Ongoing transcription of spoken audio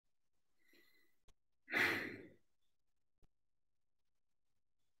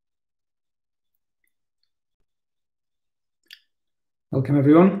Welcome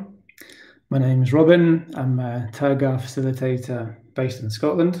everyone. My name is Robin. I'm a Tergar Facilitator based in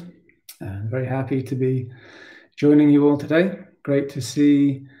Scotland, and very happy to be joining you all today. Great to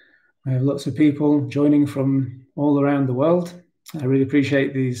see we have lots of people joining from all around the world. I really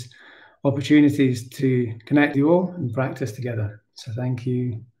appreciate these opportunities to connect you all and practice together. So thank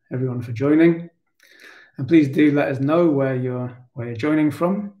you everyone for joining. And please do let us know where you're joining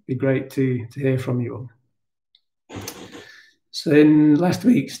from. It'd be great to hear from you all. So in last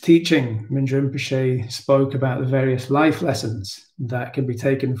week's teaching, Mingyur Rinpoche spoke about the various life lessons that can be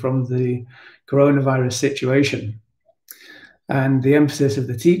taken from the coronavirus situation. And the emphasis of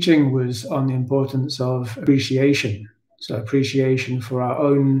the teaching was on the importance of appreciation. So appreciation for our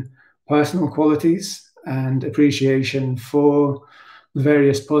own personal qualities and appreciation for the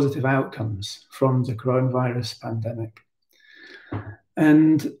various positive outcomes from the coronavirus pandemic.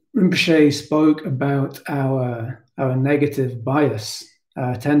 And Rinpoche spoke about our negative bias,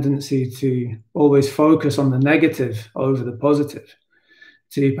 our tendency to always focus on the negative over the positive,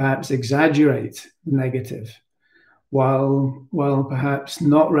 to perhaps exaggerate the negative, while perhaps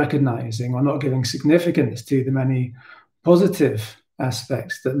not recognizing or not giving significance to the many positive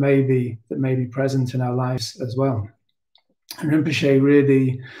aspects that may be present in our lives as well. And Rinpoche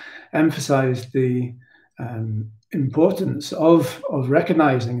really emphasized the importance of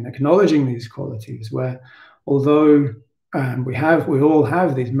recognizing and acknowledging these qualities, where although we all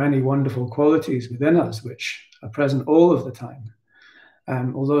have these many wonderful qualities within us which are present all of the time,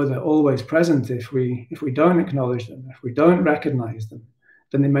 although they're always present, if we don't acknowledge them, if we don't recognize them,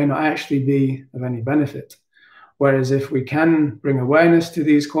 then they may not actually be of any benefit. Whereas if we can bring awareness to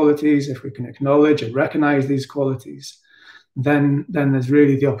these qualities, if we can acknowledge and recognize these qualities, then there's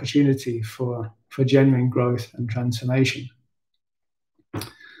really the opportunity for genuine growth and transformation.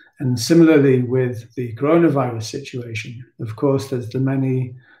 And similarly with the coronavirus situation, of course, there's the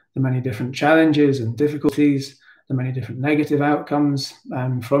many different challenges and difficulties, the many different negative outcomes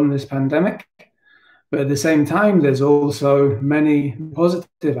from this pandemic. But at the same time, there's also many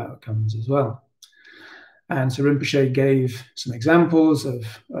positive outcomes as well. And so Rinpoche gave some examples of,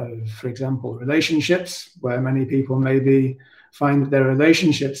 for example, relationships, where many people maybe find that their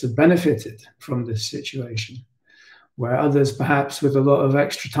relationships have benefited from this situation, where others, perhaps with a lot of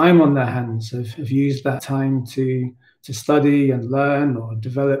extra time on their hands, have used that time to study and learn or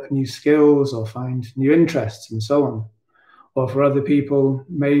develop new skills or find new interests and so on. Or for other people,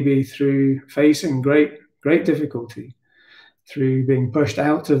 maybe through facing great difficulty, through being pushed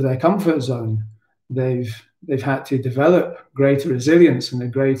out of their comfort zone, they've had to develop greater resilience and a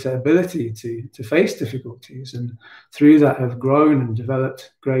greater ability to face difficulties, and through that have grown and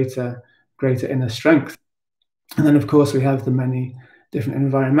developed greater inner strength. And then, of course, we have the many different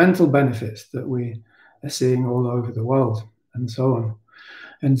environmental benefits that we are seeing all over the world, and so on.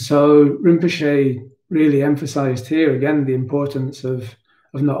 And so Rinpoche really emphasized here again the importance of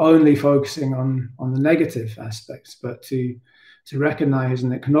not only focusing on the negative aspects, but to recognize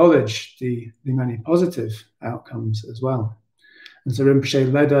and acknowledge the many positive outcomes as well. And so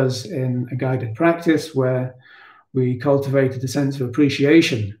Rinpoche led us in a guided practice where we cultivated a sense of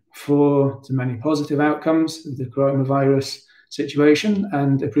appreciation for the many positive outcomes of the coronavirus situation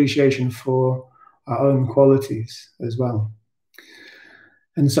and appreciation for our own qualities as well.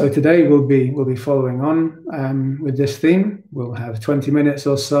 And so today we'll be following on with this theme. We'll have 20 minutes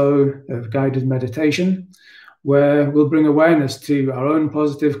or so of guided meditation, where we'll bring awareness to our own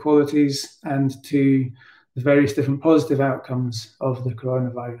positive qualities and to the various different positive outcomes of the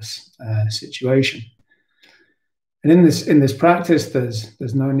coronavirus situation. And in this practice,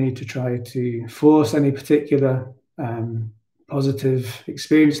 there's no need to try to force any particular positive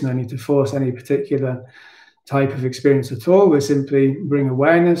experience, no need to force any particular type of experience at all. We simply bring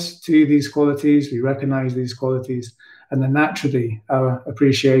awareness to these qualities, we recognize these qualities, and then naturally our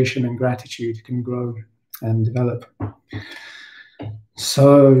appreciation and gratitude can grow and develop.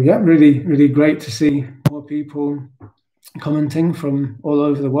 So yeah, really great to see more people commenting from all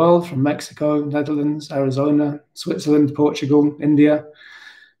over the world, from Mexico, Netherlands, Arizona, Switzerland, Portugal, India,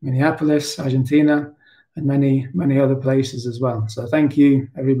 Minneapolis, Argentina, and many other places as well. So thank you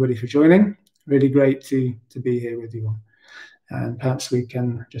everybody for joining. Really great to be here with you all. And perhaps we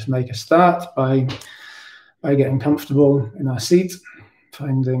can just make a start by getting comfortable in our seat,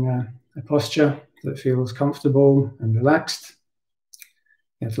 finding a posture that feels comfortable and relaxed,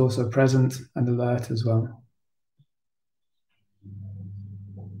 yet also present and alert as well.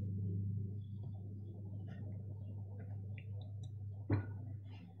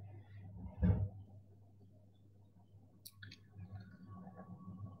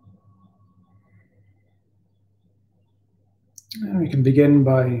 And we can begin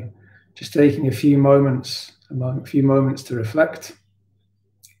by just taking a few moments to reflecting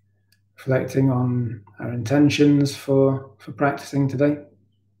on our intentions for practicing today.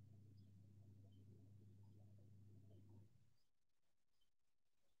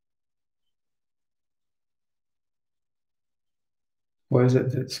 What is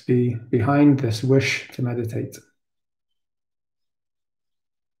it that's behind this wish to meditate?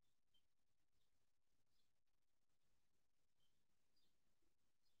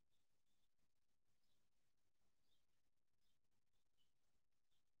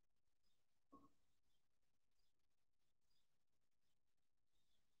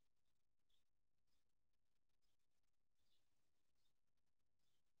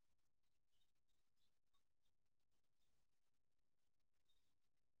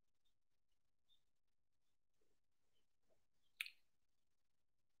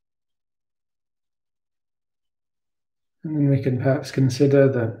 And then we can perhaps consider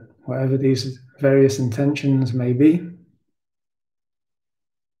that whatever these various intentions may be,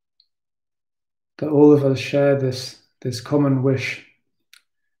 that all of us share this common wish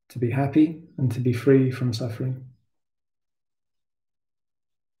to be happy and to be free from suffering.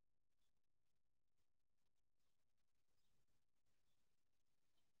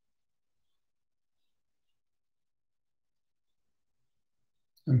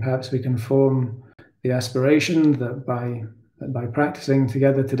 And perhaps we can form the aspiration that by practicing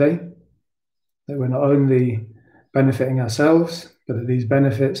together today, that we're not only benefiting ourselves, but that these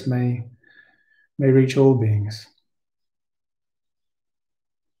benefits may reach all beings.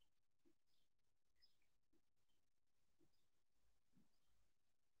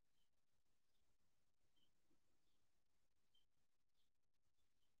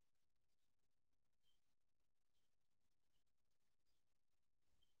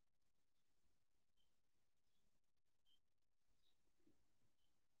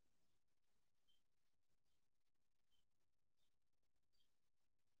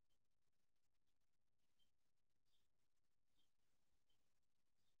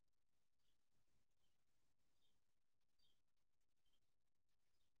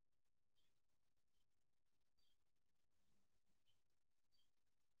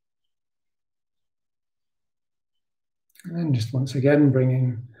 And just once again,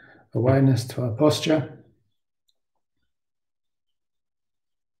 bringing awareness to our posture.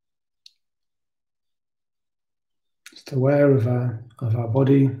 Just aware of our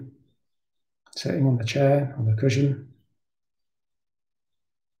body, sitting on the chair, on the cushion.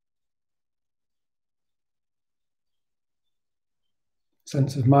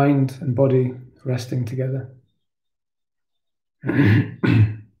 Sense of mind and body resting together.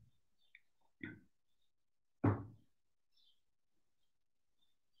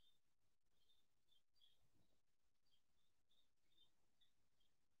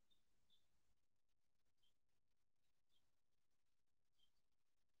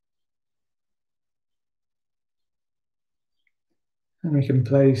 And we can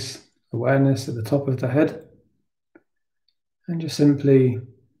place awareness at the top of the head and just simply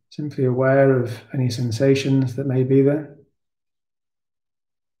aware of any sensations that may be there.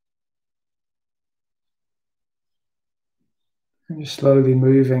 And just slowly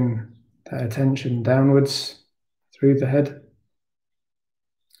moving that attention downwards through the head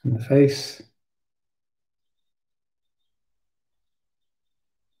and the face.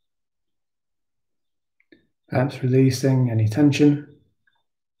 Perhaps releasing any tension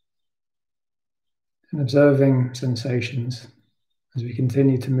and observing sensations as we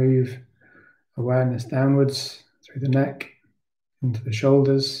continue to move awareness downwards through the neck, into the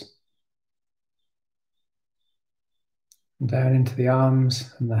shoulders, and down into the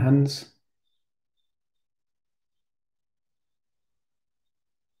arms and the hands.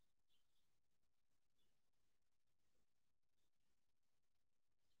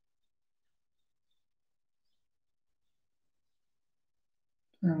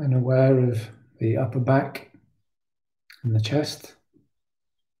 And then aware of the upper back and the chest.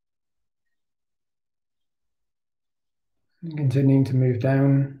 And continuing to move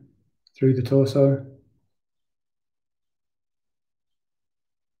down through the torso,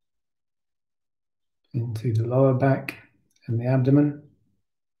 into the lower back and the abdomen.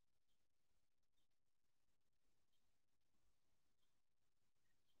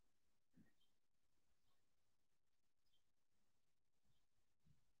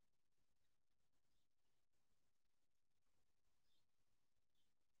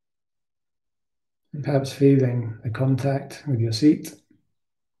 And perhaps feeling the contact with your seat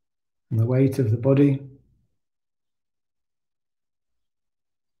and the weight of the body.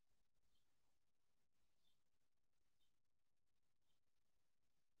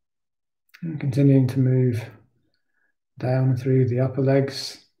 continuing to move down through the upper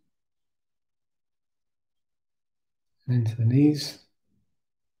legs and into the knees.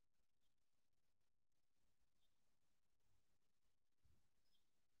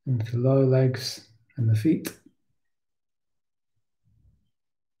 Into the lower legs and the feet.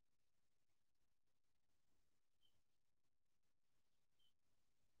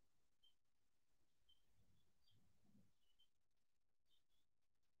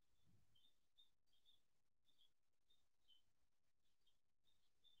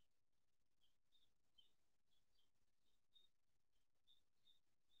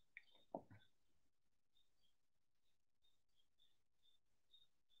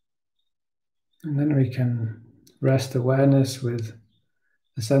 And then we can rest awareness with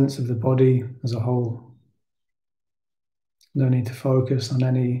the sense of the body as a whole. No need to focus on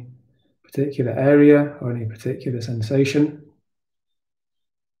any particular area or any particular sensation.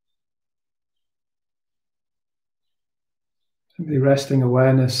 Simply resting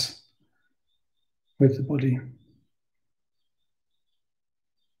awareness with the body.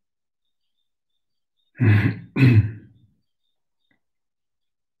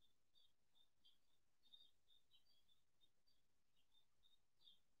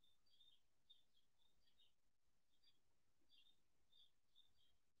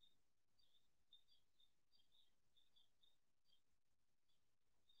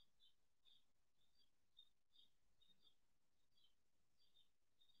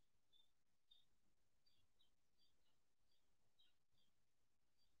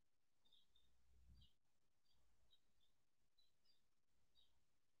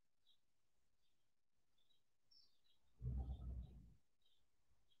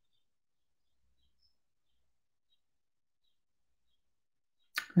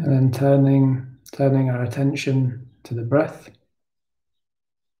 And then turning our attention to the breath.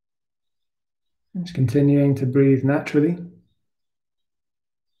 Just continuing to breathe naturally,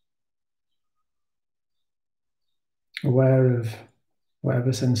 aware of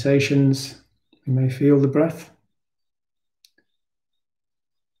whatever sensations you may feel the breath.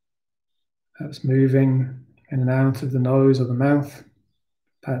 Perhaps moving in and out of the nose or the mouth,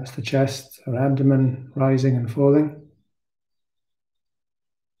 perhaps the chest or abdomen rising and falling.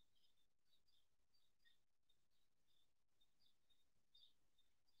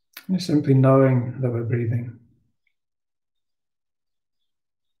 Just simply knowing that we're breathing.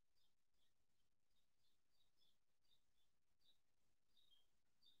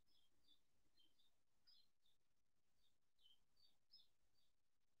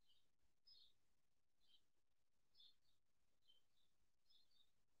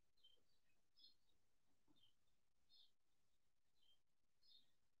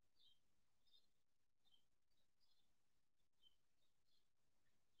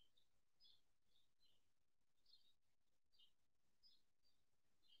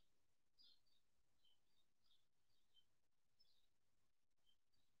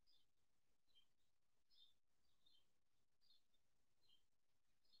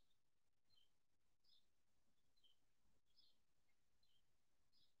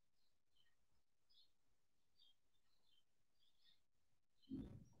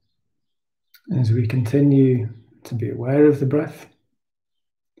 As we continue to be aware of the breath,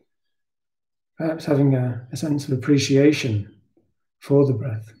 perhaps having a sense of appreciation for the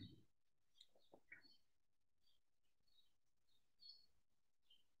breath.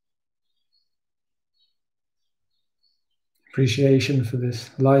 Appreciation for this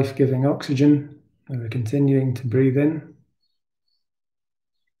life-giving oxygen that we're continuing to breathe in.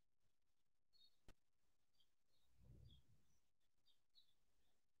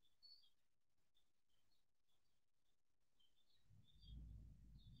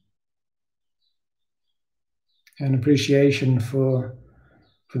 And appreciation for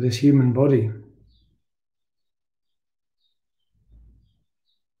this human body.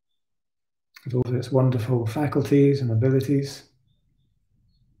 With all of its wonderful faculties and abilities.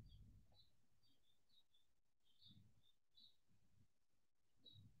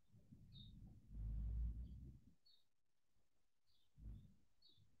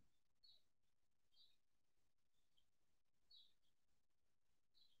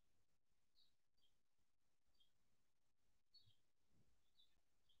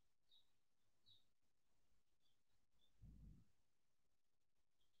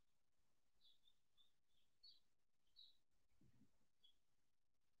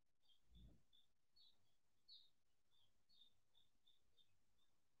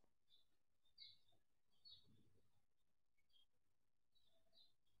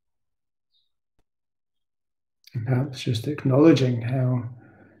 And perhaps just acknowledging how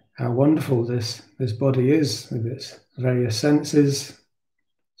how wonderful this body is with its various senses,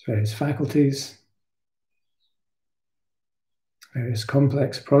 its various faculties, various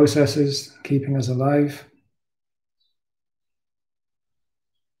complex processes keeping us alive.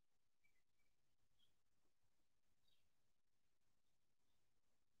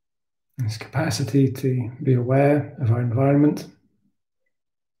 This capacity to be aware of our environment.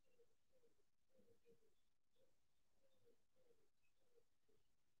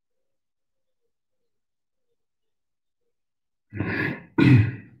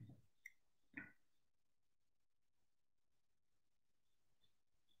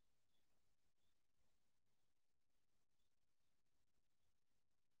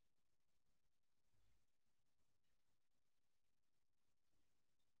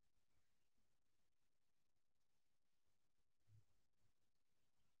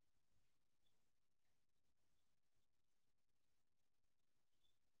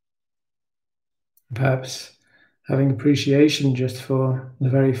 Perhaps having appreciation just for the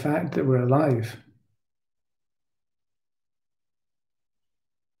very fact that we're alive.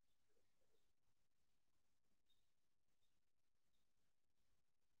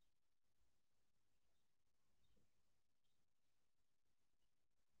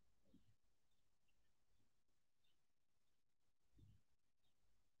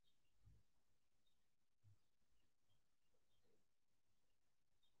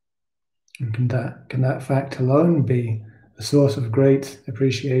 And can that fact alone be a source of great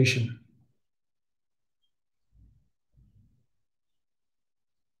appreciation?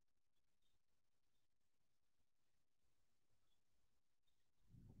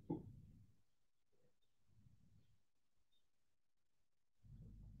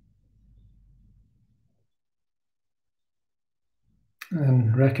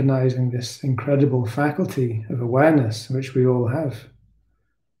 And recognizing this incredible faculty of awareness which we all have,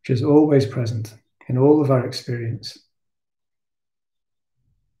 which is always present in all of our experience.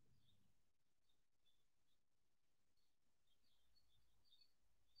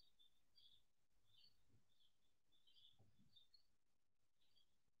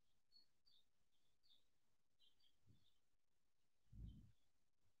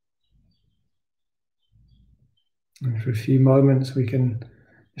 And for a few moments, we can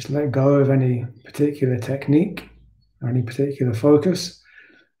just let go of any particular technique or any particular focus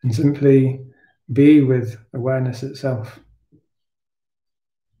and simply be with awareness itself.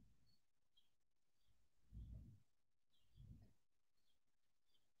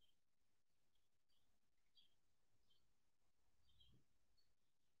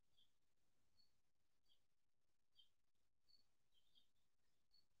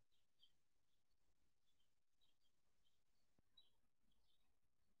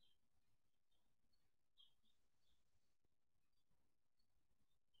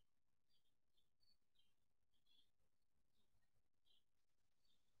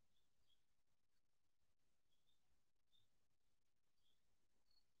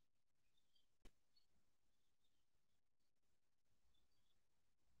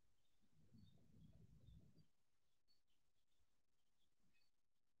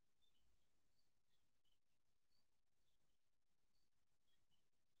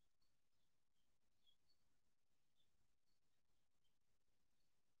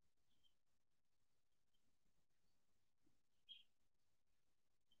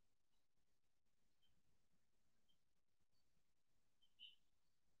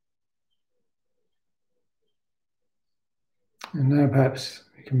 And now perhaps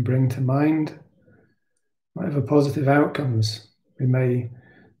we can bring to mind whatever positive outcomes we may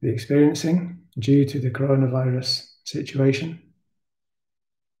be experiencing due to the coronavirus situation.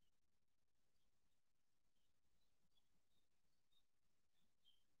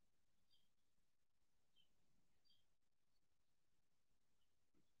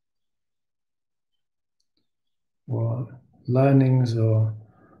 Or learnings or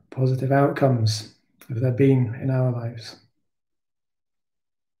positive outcomes have there been in our lives?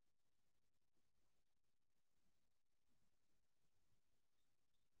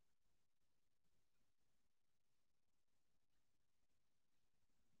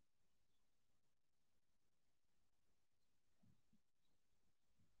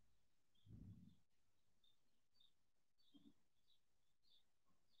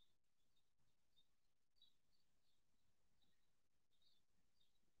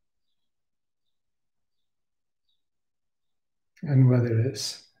 And whether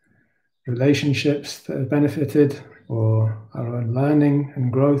it's relationships that have benefited or our own learning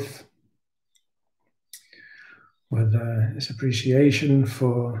and growth, whether it's appreciation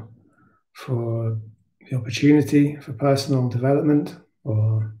for the opportunity for personal development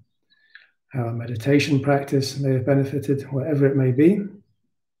or how our meditation practice may have benefited, whatever it may be.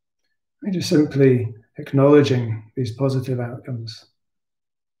 And just simply acknowledging these positive outcomes.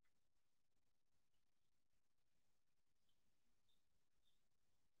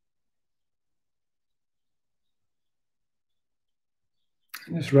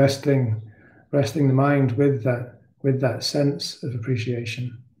 And just resting the mind with that sense of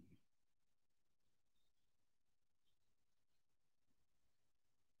appreciation.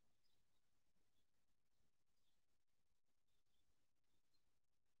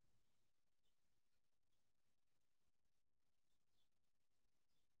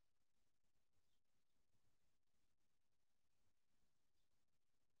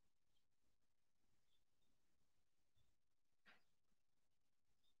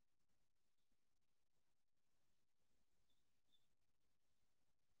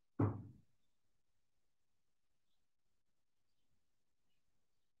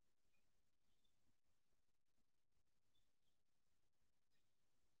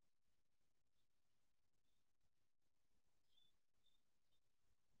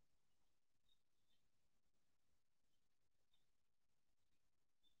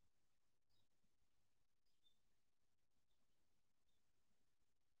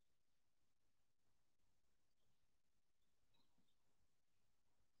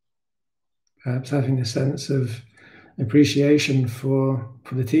 Perhaps having a sense of appreciation for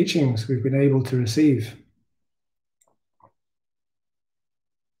the teachings we've been able to receive.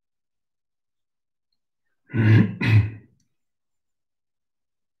 And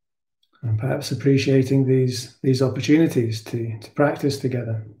perhaps appreciating these opportunities to practice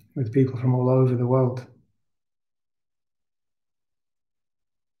together with people from all over the world.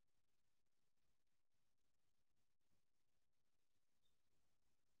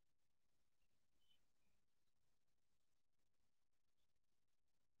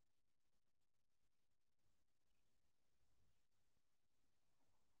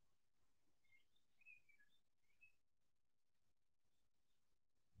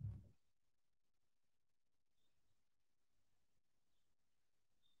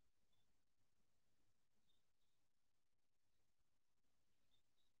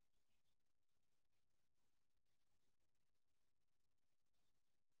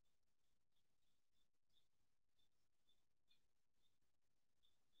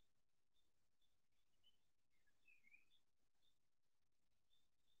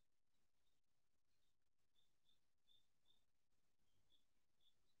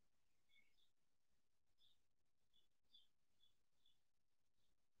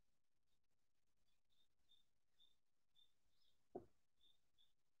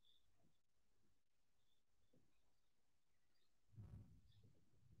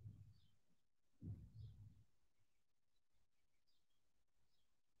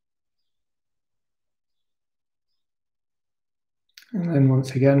 And then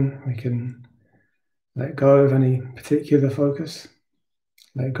once again, we can let go of any particular focus,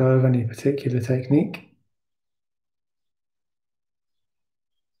 let go of any particular technique.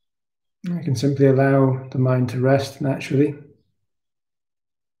 And we can simply allow the mind to rest naturally.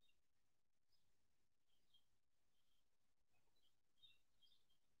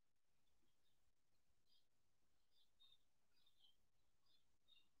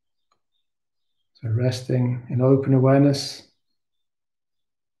 So resting in open awareness.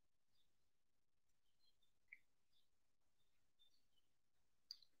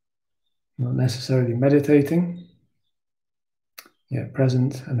 Not necessarily meditating, yet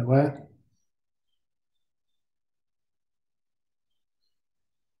present and aware.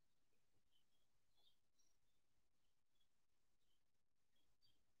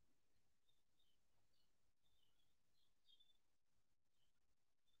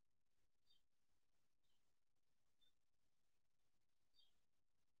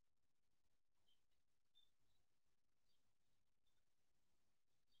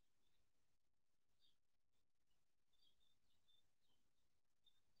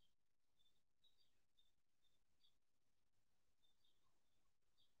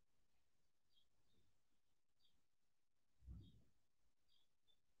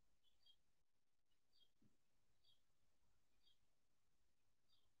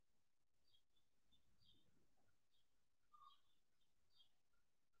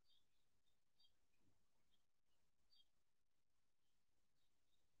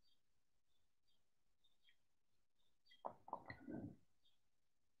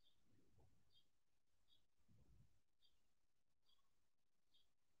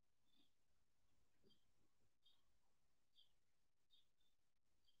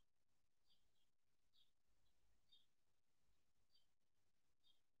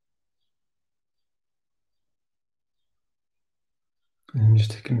 And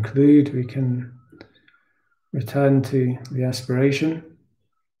just to conclude, we can return to the aspiration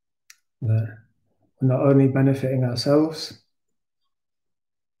that we're not only benefiting ourselves,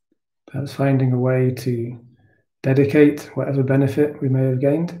 perhaps finding a way to dedicate whatever benefit we may have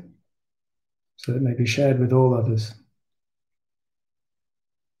gained so that it may be shared with all others.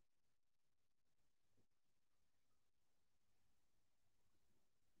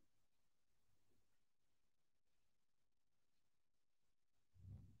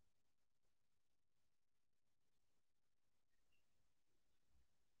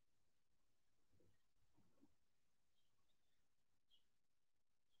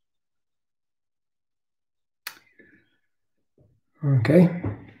 Okay,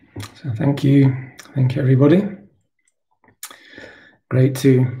 so thank you everybody. Great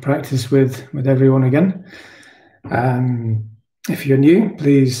to practice with everyone again. If you're new,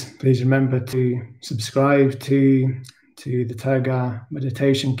 please remember to subscribe to the Tergar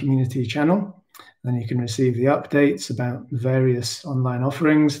Meditation Community channel. Then you can receive the updates about the various online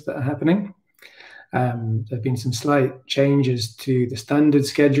offerings that are happening. There have been some slight changes to the standard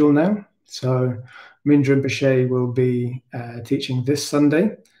schedule now. So Mingyur Rinpoche will be teaching this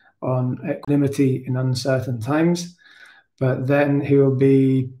Sunday on equanimity in uncertain times, but then he will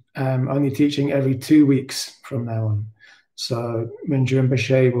be only teaching every 2 weeks from now on. So Mingyur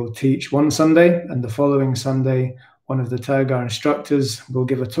Rinpoche will teach one Sunday, and the following Sunday, one of the Tergar instructors will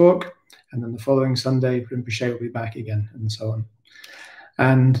give a talk, and then the following Sunday, Rinpoche will be back again, and so on.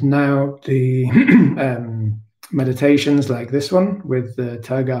 And now the meditations like this one with the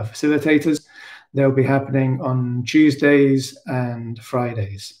Tergar Facilitators, they'll be happening on Tuesdays and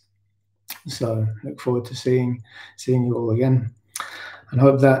Fridays. So look forward to seeing you all again, and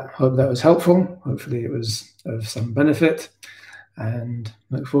hope that was helpful. Hopefully it was of some benefit, and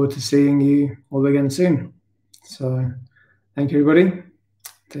look forward to seeing you all again soon. So thank you, everybody.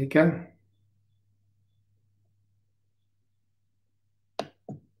 Take care.